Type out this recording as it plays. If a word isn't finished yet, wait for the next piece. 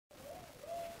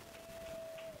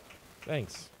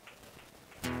Thanks.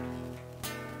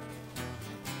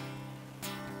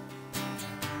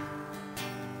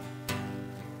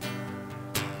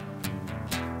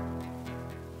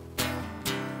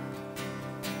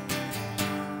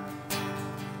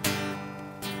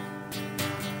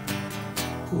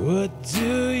 What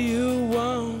do you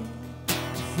want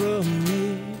from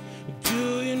me? What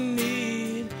do you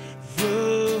need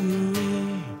from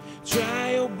me?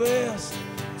 Try your best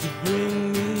to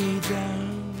bring me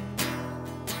down.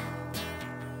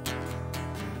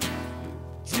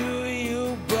 Do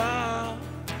you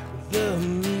bother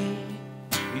me?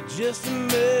 You're just a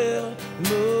memory,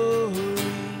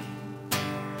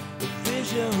 a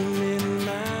vision in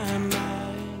my mind.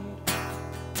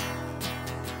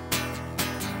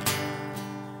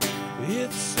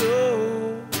 It's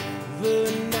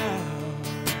over now.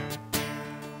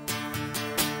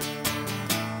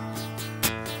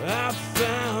 I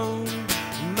found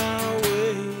my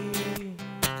way.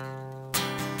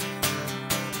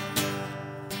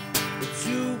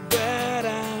 Too bad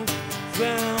I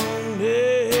found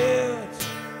it.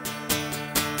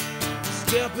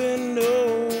 Stepping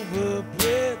over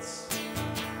pits,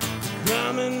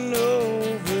 climbing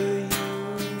over you.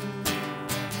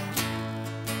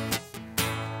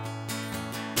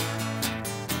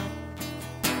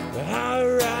 I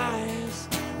rise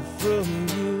from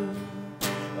you,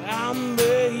 I'll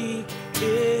make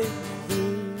it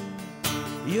through.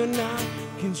 You're not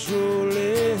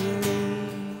controlling me.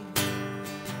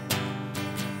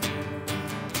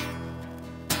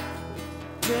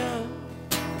 Down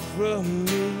from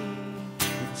me,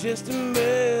 you're just a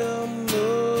memory,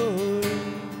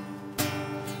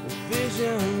 a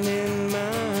vision in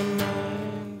my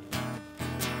mind.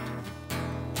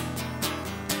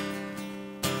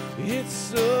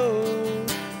 It's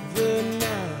over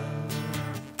now.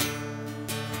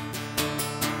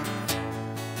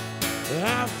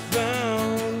 I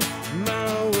found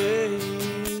my way.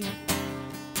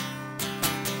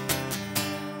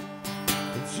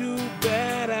 Too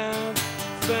bad I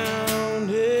found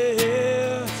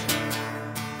it.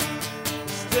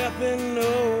 Stepping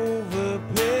over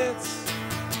pits,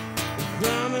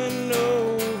 climbing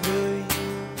over you.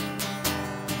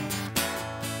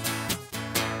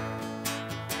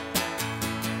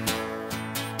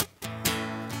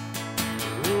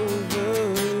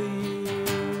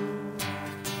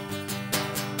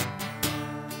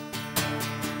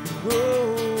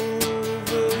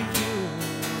 Over you,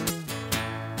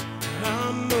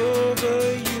 I'm over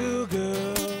you,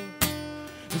 girl.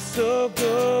 So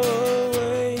go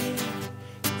away,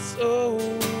 it's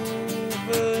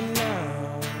over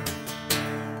now.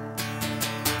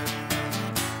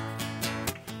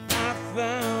 I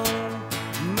found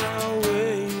my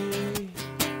way.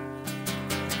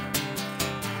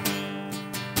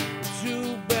 Too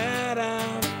bad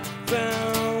I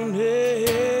found it.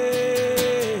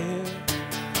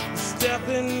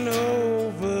 Stepping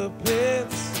over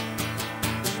pits,